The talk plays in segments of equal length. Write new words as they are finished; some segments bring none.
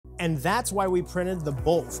And that's why we printed the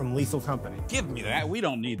bolt from Lethal Company. Give me that. We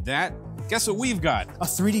don't need that. Guess what we've got? A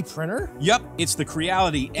 3D printer? Yep, it's the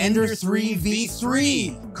Creality Ender-3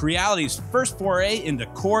 V3. Creality's first foray into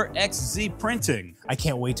CoreXZ printing. I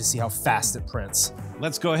can't wait to see how fast it prints.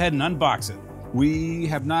 Let's go ahead and unbox it. We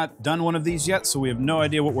have not done one of these yet, so we have no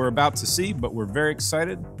idea what we're about to see, but we're very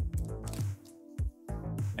excited.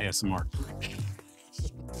 ASMR.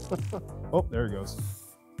 Oh, there it goes.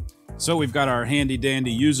 So we've got our handy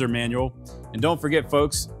dandy user manual. And don't forget,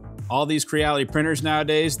 folks, all these Creality printers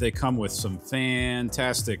nowadays, they come with some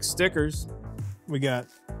fantastic stickers. We got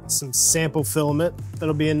some sample filament.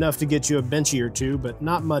 That'll be enough to get you a benchy or two, but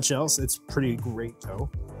not much else. It's pretty great though.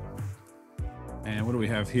 And what do we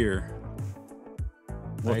have here?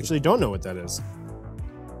 I actually don't know what that is.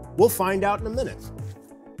 We'll find out in a minute.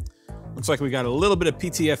 Looks like we got a little bit of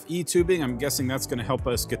PTFE tubing. I'm guessing that's going to help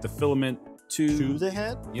us get the filament to the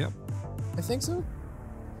head? Yep. I think so.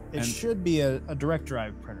 It should be a direct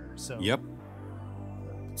drive printer. So. Yep.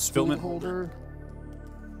 Filament holder.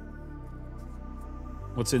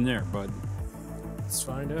 What's in there, bud? Let's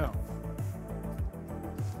find out.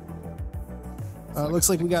 Looks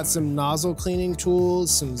like we got some nozzle cleaning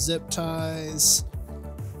tools, some zip ties,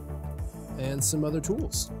 and some other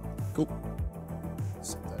tools. Cool.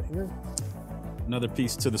 Set that here. Another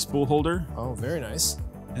piece to the spool holder. Oh, very nice.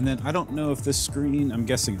 And then I don't know if this screen, I'm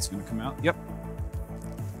guessing it's going to come out. Yep.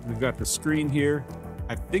 We've got the screen here.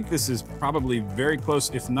 I think this is probably very close,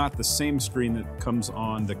 if not the same screen that comes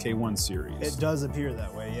on the K1 series. It does appear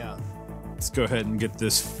that way, yeah. Let's go ahead and get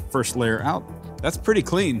this first layer out. That's pretty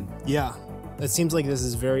clean. Yeah. It seems like this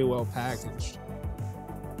is very well packaged.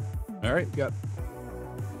 All right, got.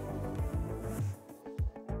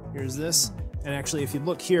 Here's this. And actually, if you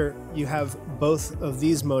look here, you have both of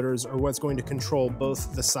these motors are what's going to control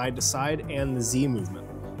both the side-to-side and the Z movement.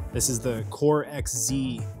 This is the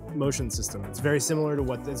CoreXZ Motion System. It's very similar to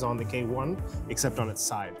what is on the K1, except on its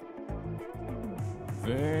side.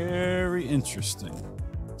 Very interesting.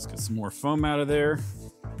 Let's get some more foam out of there.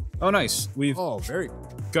 Oh, nice. We've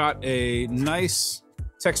got a nice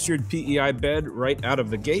textured PEI bed right out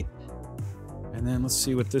of the gate. And then let's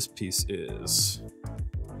see what this piece is.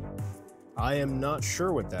 I am not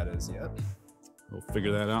sure what that is yet. We'll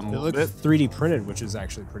figure that out in a little bit. It looks 3D printed, which is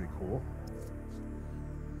actually pretty cool.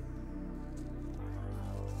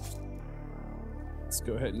 Let's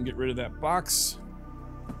go ahead and get rid of that box.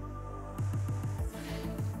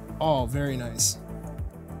 Oh, very nice.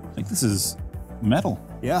 I think this is metal.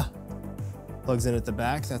 Yeah. Plugs in at the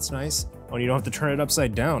back, that's nice. Oh, and you don't have to turn it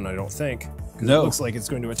upside down, I don't think. No. It looks like it's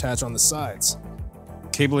going to attach on the sides.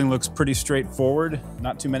 Cabling looks pretty straightforward.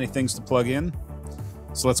 Not too many things to plug in.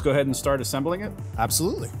 So let's go ahead and start assembling it.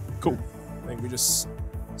 Absolutely. Cool. I think we just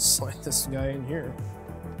slide this guy in here.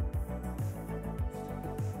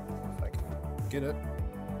 If I can get it.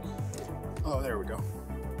 Oh, there we go.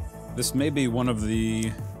 This may be one of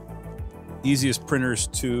the easiest printers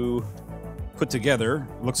to put together.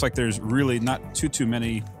 Looks like there's really not too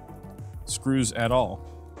many screws at all.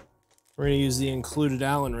 We're going to use the included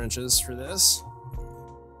Allen wrenches for this.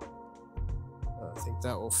 I think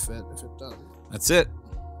that will fit if it doesn't. That's it.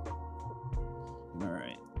 All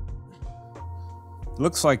right.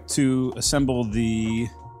 Looks like to assemble the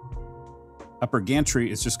upper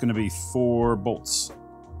gantry, it's just going to be 4 bolts.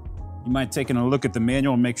 You mind taking a look at the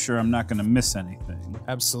manual and make sure I'm not going to miss anything.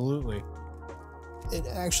 Absolutely. It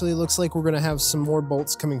actually looks like we're going to have some more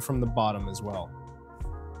bolts coming from the bottom as well.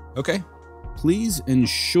 Okay. Please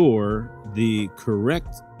ensure the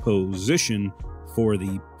correct position for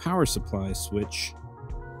the power supply switch,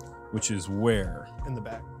 which is where? In the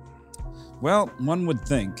back. Well, one would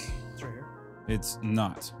think. It's right here. It's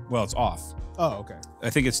not. Well, it's off. Oh, okay. I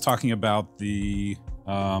think it's talking about the,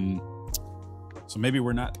 so maybe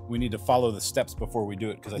we need to follow the steps before we do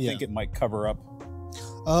it, because I think it might cover up.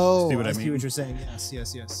 Oh, see what I see what you're saying.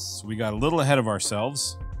 Yes. So we got a little ahead of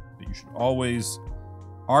ourselves, but you should always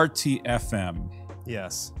RTFM.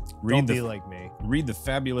 Yes. Don't be like me. Read the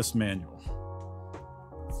fabulous manual.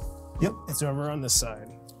 Yep, it's over on this side.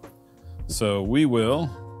 So we will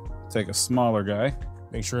take a smaller guy.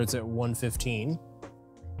 Make sure it's at 115.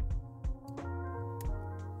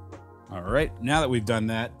 All right, now that we've done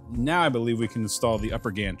that, now I believe we can install the upper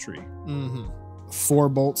gantry. Mm-hmm. 4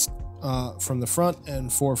 bolts from the front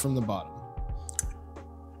and 4 from the bottom.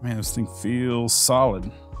 Man, this thing feels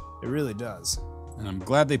solid. It really does. And I'm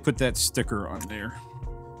glad they put that sticker on there.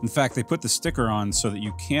 In fact, they put the sticker on so that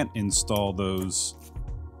you can't install those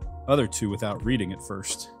other 2 without reading it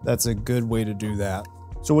first. That's a good way to do that.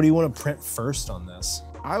 So what do you want to print first on this?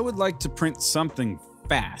 I would like to print something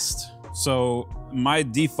fast. So my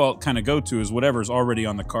default kind of go-to is whatever's already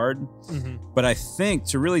on the card. But I think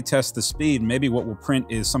to really test the speed, maybe what we'll print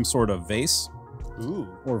is some sort of vase. Ooh.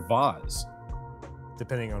 Or vase.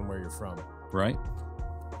 Depending on where you're from. Right.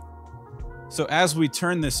 So as we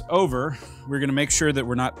turn this over, we're going to make sure that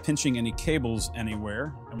we're not pinching any cables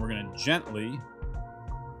anywhere, and we're going to gently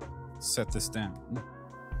set this down.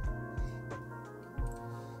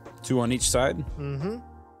 2 on each side.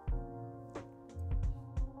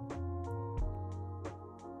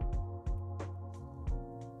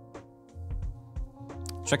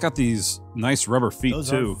 Check out these nice rubber feet. Those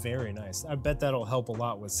too. Are very nice. I bet that'll help a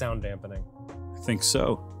lot with sound dampening. I think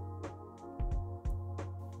so.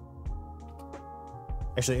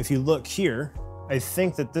 Actually, if you look here, I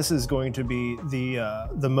think that this is going to be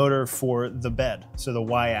the motor for the bed, so the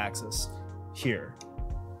Y-axis here.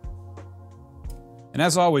 And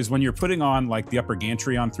as always, when you're putting on like the upper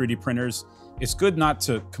gantry on 3D printers, it's good not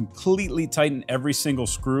to completely tighten every single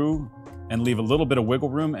screw and leave a little bit of wiggle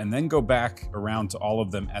room and then go back around to all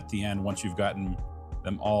of them at the end once you've gotten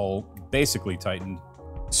them all basically tightened.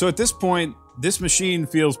 So at this point, this machine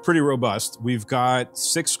feels pretty robust. We've got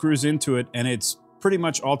 6 screws into it and it's pretty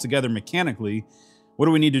much all together mechanically. What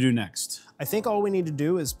do we need to do next? I think all we need to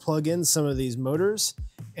do is plug in some of these motors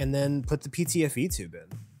and then put the PTFE tube in.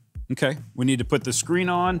 Okay, we need to put the screen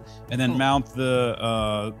on and then mount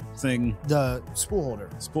the thing. The spool holder.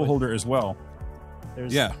 Spool holder as well.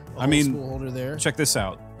 There's spool holder there. Check this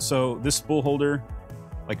out. So this spool holder,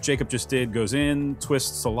 like Jacob just did, goes in,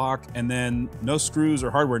 twists to lock, and then no screws or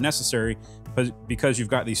hardware necessary, but because you've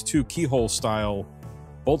got these 2 keyhole style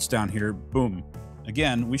bolts down here, boom.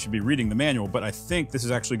 Again, we should be reading the manual, but I think this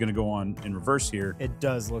is actually going to go on in reverse here. It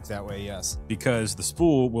does look that way, yes. Because the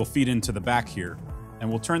spool will feed into the back here. And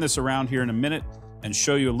we'll turn this around here in a minute and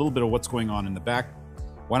show you a little bit of what's going on in the back.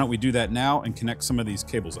 Why don't we do that now and connect some of these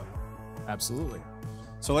cables up? Absolutely.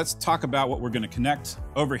 So let's talk about what we're going to connect.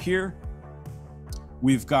 Over here,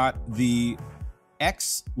 we've got the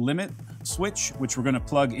X limit switch, which we're going to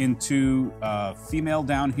plug into female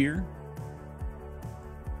down here.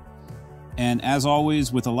 And as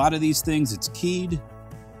always, with a lot of these things, it's keyed,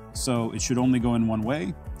 so it should only go in one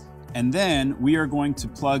way. And then we are going to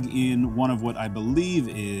plug in one of what I believe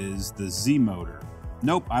is the Z motor.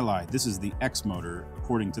 Nope, I lied. This is the X motor,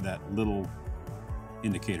 according to that little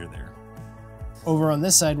indicator there. Over on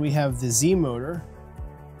this side, we have the Z motor,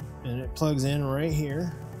 and it plugs in right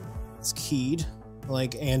here. It's keyed,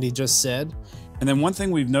 like Andy just said. And then one thing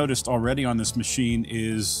we've noticed already on this machine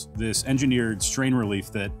is this engineered strain relief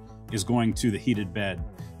that is going to the heated bed.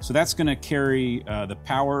 So that's going to carry the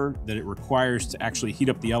power that it requires to actually heat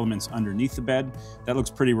up the elements underneath the bed. That looks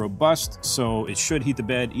pretty robust, so it should heat the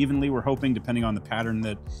bed evenly, we're hoping, depending on the pattern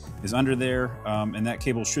that is under there, and that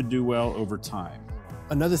cable should do well over time.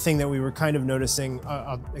 Another thing that we were kind of noticing,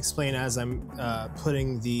 I'll explain as I'm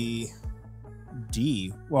putting the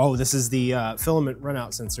this is the filament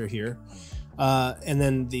runout sensor here, and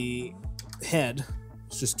then the head.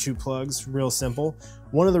 It's just 2 plugs, real simple.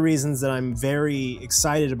 One of the reasons that I'm very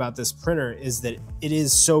excited about this printer is that it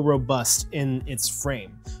is so robust in its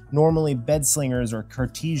frame. Normally, bed slingers or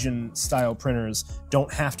Cartesian style printers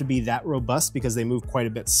don't have to be that robust because they move quite a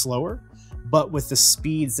bit slower. But with the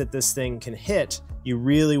speeds that this thing can hit, you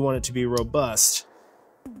really want it to be robust.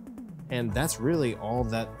 And that's really all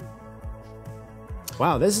that...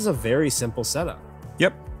 Wow, this is a very simple setup.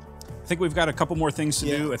 Yep. I think we've got a couple more things to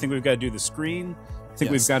do. I think we've got to do the screen. I think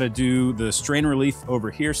we've got to do the strain relief over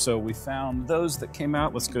here. So we found those that came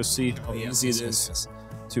out. Let's go see how easy it is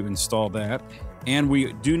to install that. And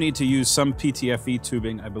we do need to use some PTFE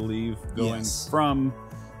tubing, I believe, going from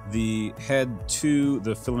the head to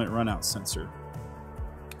the filament runout sensor.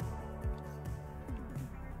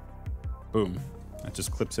 Boom. That just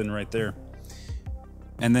clips in right there.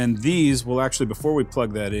 And then these will actually, before we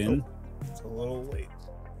plug that in, it's a little late.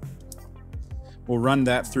 We'll run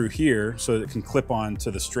that through here so that it can clip on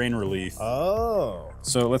to the strain relief. Oh.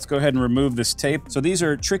 So let's go ahead and remove this tape. So these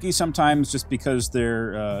are tricky sometimes just because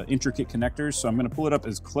they're intricate connectors. So I'm going to pull it up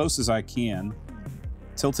as close as I can,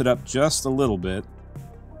 tilt it up just a little bit,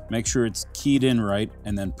 make sure it's keyed in right,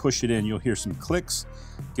 and then push it in. You'll hear some clicks.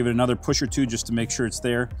 Give it another push or 2 just to make sure it's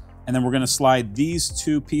there. And then we're going to slide these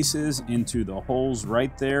 2 pieces into the holes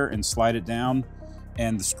right there and slide it down.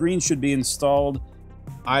 And the screen should be installed.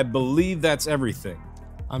 I believe that's everything.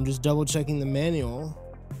 I'm just double checking the manual.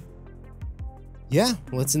 Yeah,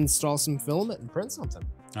 let's install some filament and print something.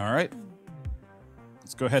 All right.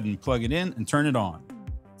 Let's go ahead and plug it in and turn it on.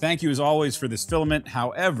 Thank you as always for this filament.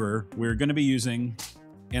 However, we're going to be using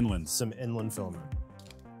Inland. Some Inland filament.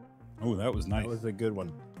 Oh, that was nice. That was a good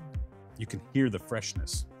one. You can hear the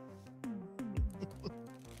freshness.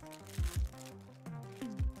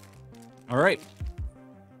 All right.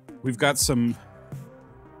 We've got some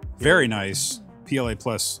very nice PLA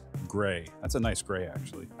Plus gray. That's a nice gray,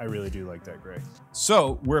 actually. I really do like that gray.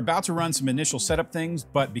 So we're about to run some initial setup things,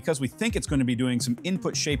 but because we think it's going to be doing some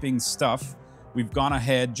input shaping stuff, we've gone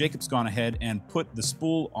ahead, Jacob's gone ahead and put the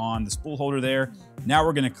spool on the spool holder there. Now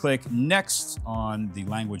we're going to click next on the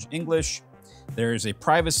language English. There is a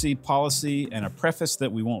privacy policy and a preface that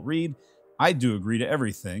we won't read. I do agree to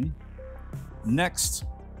everything. Next,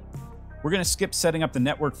 we're going to skip setting up the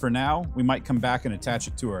network for now. We might come back and attach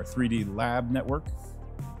it to our 3D lab network.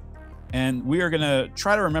 And we are going to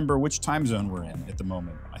try to remember which time zone we're in at the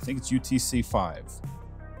moment. I think it's UTC 5.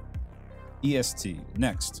 EST.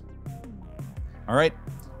 Next. All right.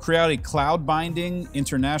 Creality cloud binding,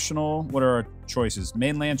 international. What are our choices?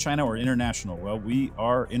 Mainland China or international? Well, we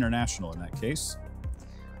are international in that case.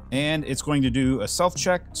 And it's going to do a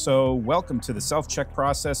self-check. So welcome to the self-check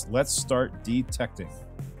process. Let's start detecting.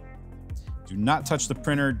 Do not touch the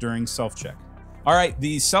printer during self-check. All right,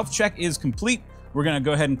 the self-check is complete. We're gonna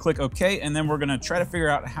go ahead and click OK, and then we're gonna try to figure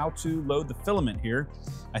out how to load the filament here.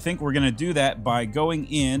 I think we're gonna do that by going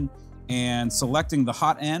in and selecting the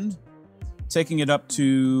hot end, taking it up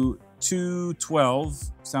to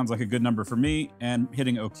 212, sounds like a good number for me, and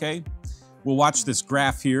hitting OK. We'll watch this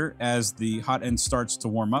graph here as the hot end starts to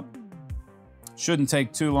warm up. Shouldn't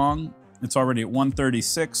take too long. It's already at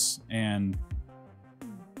 136 and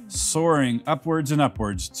soaring upwards and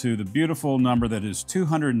upwards to the beautiful number that is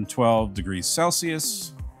 212 degrees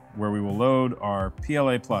Celsius, where we will load our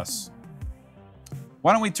PLA Plus.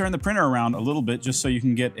 Why don't we turn the printer around a little bit just so you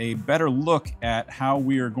can get a better look at how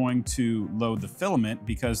we are going to load the filament,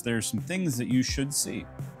 because there's some things that you should see.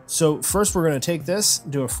 So first we're going to take this,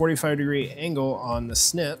 do a 45-degree angle on the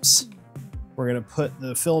snips. We're going to put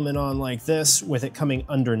the filament on like this with it coming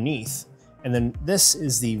underneath. And then this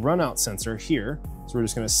is the runout sensor here. So we're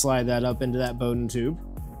just going to slide that up into that Bowden tube.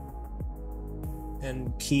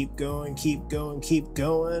 And keep going, keep going, keep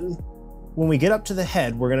going. When we get up to the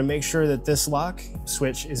head, we're going to make sure that this lock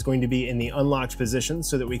switch is going to be in the unlocked position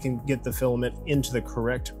so that we can get the filament into the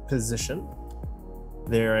correct position.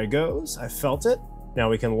 There it goes. I felt it. Now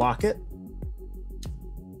we can lock it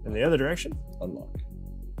in the other direction. Unlock.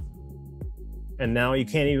 And now you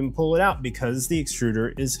can't even pull it out because the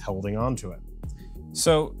extruder is holding onto it.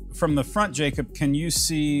 So from the front, Jacob, can you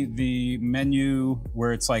see the menu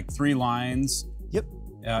where it's like 3 lines? Yep.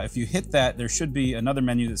 If you hit that, there should be another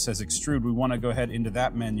menu that says extrude. We want to go ahead into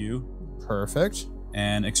that menu. Perfect.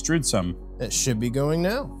 And extrude some. It should be going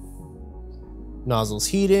now. Nozzle's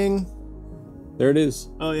heating. There it is.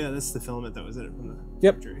 Oh yeah, that's the filament that was in it from the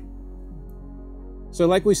factory. So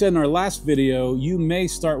like we said in our last video, you may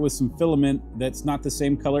start with some filament that's not the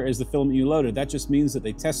same color as the filament you loaded. That just means that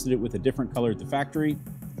they tested it with a different color at the factory.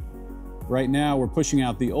 Right now we're pushing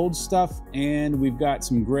out the old stuff and we've got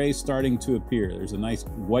some gray starting to appear. There's a nice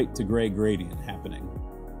white to gray gradient happening.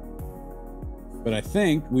 But I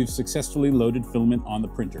think we've successfully loaded filament on the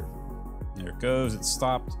printer. There it goes, it's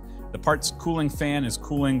stopped. The parts cooling fan is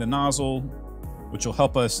cooling the nozzle, which will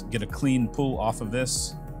help us get a clean pull off of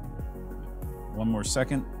this. One more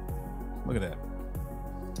second. Look at that.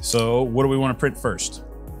 So what do we want to print first?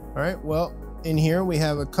 All right, well, in here we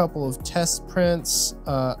have a couple of test prints,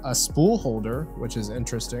 a spool holder, which is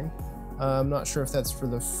interesting. I'm not sure if that's for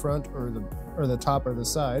the front or the top or the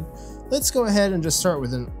side. Let's go ahead and just start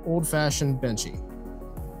with an old-fashioned benchy.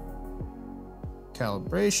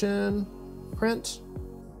 Calibration, print.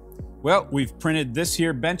 Well, we've printed this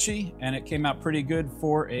here benchy, and it came out pretty good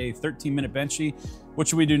for a 13-minute benchy. What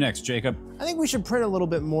should we do next, Jacob? I think we should print a little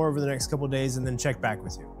bit more over the next couple of days and then check back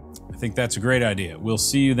with you. I think that's a great idea. We'll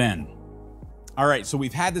see you then. All right, so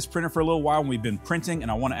we've had this printer for a little while and we've been printing, and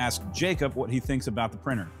I want to ask Jacob what he thinks about the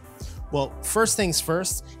printer. Well, first things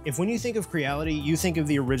first, if when you think of Creality, you think of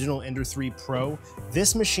the original Ender-3 Pro,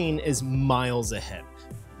 this machine is miles ahead.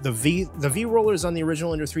 The V rollers on the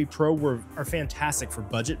original Ender-3 Pro are fantastic for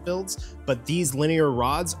budget builds, but these linear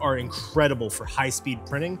rods are incredible for high-speed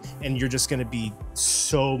printing, and you're just gonna be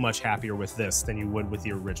so much happier with this than you would with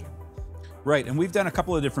the original. Right, and we've done a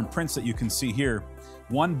couple of different prints that you can see here.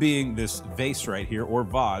 One being this vase right here, or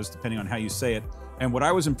vase, depending on how you say it. And what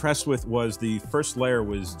I was impressed with was the first layer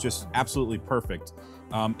was just absolutely perfect.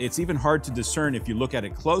 It's even hard to discern if you look at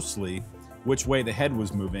it closely which way the head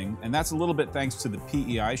was moving, and that's a little bit thanks to the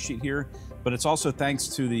PEI sheet here, but it's also thanks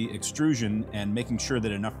to the extrusion and making sure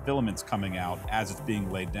that enough filament's coming out as it's being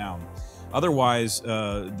laid down. Otherwise,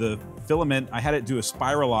 the filament, I had it do a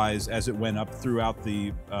spiralize as it went up throughout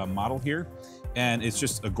the model here, and it's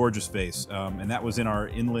just a gorgeous vase, and that was in our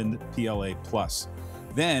Inland PLA Plus.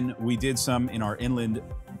 Then we did some in our Inland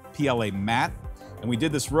PLA Matte, and we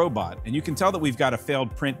did this robot. And you can tell that we've got a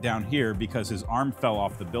failed print down here because his arm fell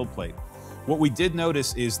off the build plate. What we did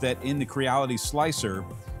notice is that in the Creality slicer,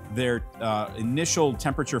 their initial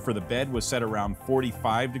temperature for the bed was set around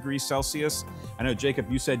 45 degrees Celsius. I know,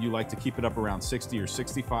 Jacob, you said you like to keep it up around 60 or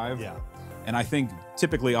 65. Yeah. And I think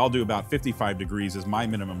typically I'll do about 55 degrees as my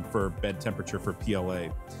minimum for bed temperature for PLA.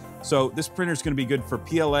 So this printer is going to be good for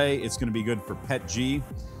PLA. It's going to be good for PETG.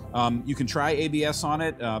 You can try ABS on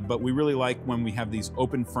it, but we really like when we have these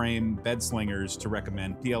open frame bed slingers to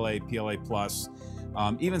recommend PLA, PLA+,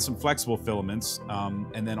 even some flexible filaments,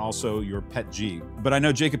 and then also your PETG. But I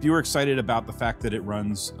know, Jacob, you were excited about the fact that it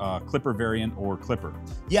runs Clipper variant or Clipper.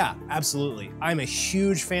 Yeah, absolutely. I'm a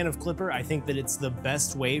huge fan of Clipper. I think that it's the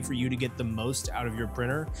best way for you to get the most out of your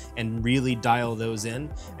printer and really dial those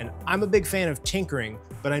in. And I'm a big fan of tinkering,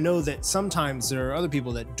 but I know that sometimes there are other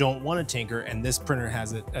people that don't want to tinker, and this printer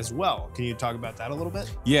has it as well. Can you talk about that a little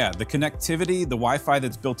bit? Yeah, the connectivity, the Wi-Fi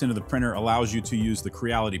that's built into the printer allows you to use the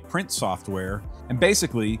Creality print software. And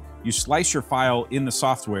basically, you slice your file in the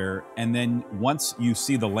software, and then once you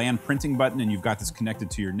see the land printing button and you've got this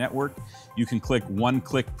connected to your network, you can click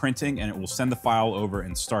one-click printing and it will send the file over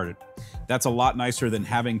and start it. That's a lot nicer than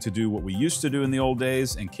having to do what we used to do in the old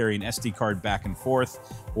days and carry an SD card back and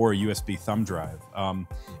forth or a USB thumb drive. And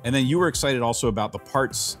then you were excited also about the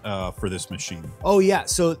parts for this machine. Oh yeah,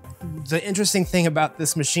 so the interesting thing about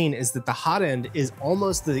this machine is that the hot end is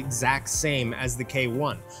almost the exact same as the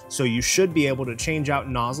K1. So you should be able to change out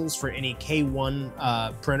nozzles for any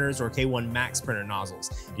K1 printers or K1 Max printer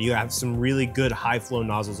nozzles. You have some really good high flow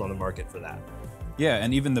nozzles on the market for that. Yeah,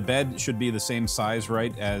 and even the bed should be the same size,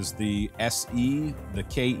 right, as the SE, the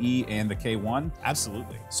KE, and the K1.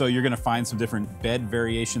 Absolutely. So you're gonna find some different bed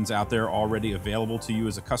variations out there already available to you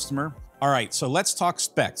as a customer. All right, so let's talk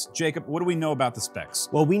specs. Jacob, what do we know about the specs?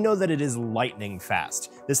 Well, we know that it is lightning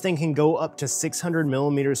fast. This thing can go up to 600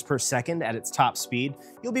 millimeters per second at its top speed.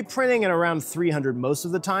 You'll be printing at around 300 most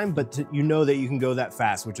of the time, but you know that you can go that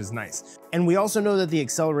fast, which is nice. And we also know that the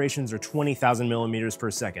accelerations are 20,000 millimeters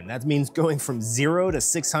per second. That means going from 0 to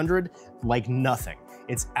 600 like nothing.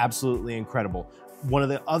 It's absolutely incredible. One of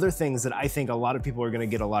the other things that I think a lot of people are going to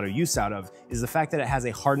get a lot of use out of is the fact that it has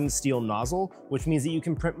a hardened steel nozzle, which means that you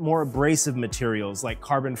can print more abrasive materials like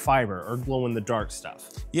carbon fiber or glow-in-the-dark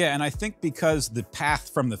stuff. Yeah, and I think because the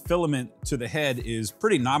path from the filament to the head is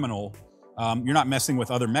pretty nominal, you're not messing with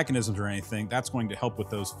other mechanisms or anything, that's going to help with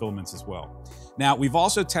those filaments as well. Now, we've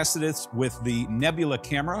also tested this with the Nebula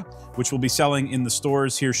camera, which we'll be selling in the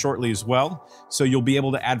stores here shortly as well. So you'll be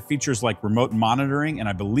able to add features like remote monitoring and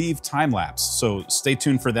I believe time-lapse. So stay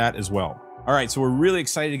tuned for that as well. All right, so we're really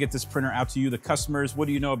excited to get this printer out to you, the customers. What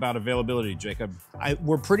do you know about availability, Jacob?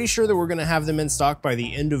 We're pretty sure that we're gonna have them in stock by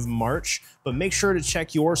the end of March, but make sure to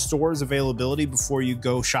check your store's availability before you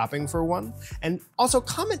go shopping for one. And also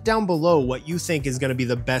comment down below what you think is gonna be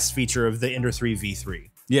the best feature of the Ender-3 V3.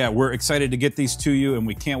 Yeah, we're excited to get these to you and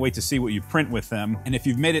we can't wait to see what you print with them. And if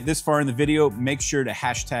you've made it this far in the video, make sure to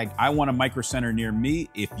hashtag I want a MicroCenter near me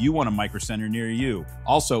if you want a MicroCenter near you.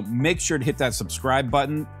 Also, make sure to hit that subscribe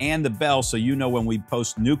button and the bell so you know when we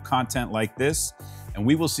post new content like this. And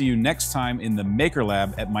we will see you next time in the Maker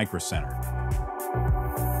Lab at MicroCenter.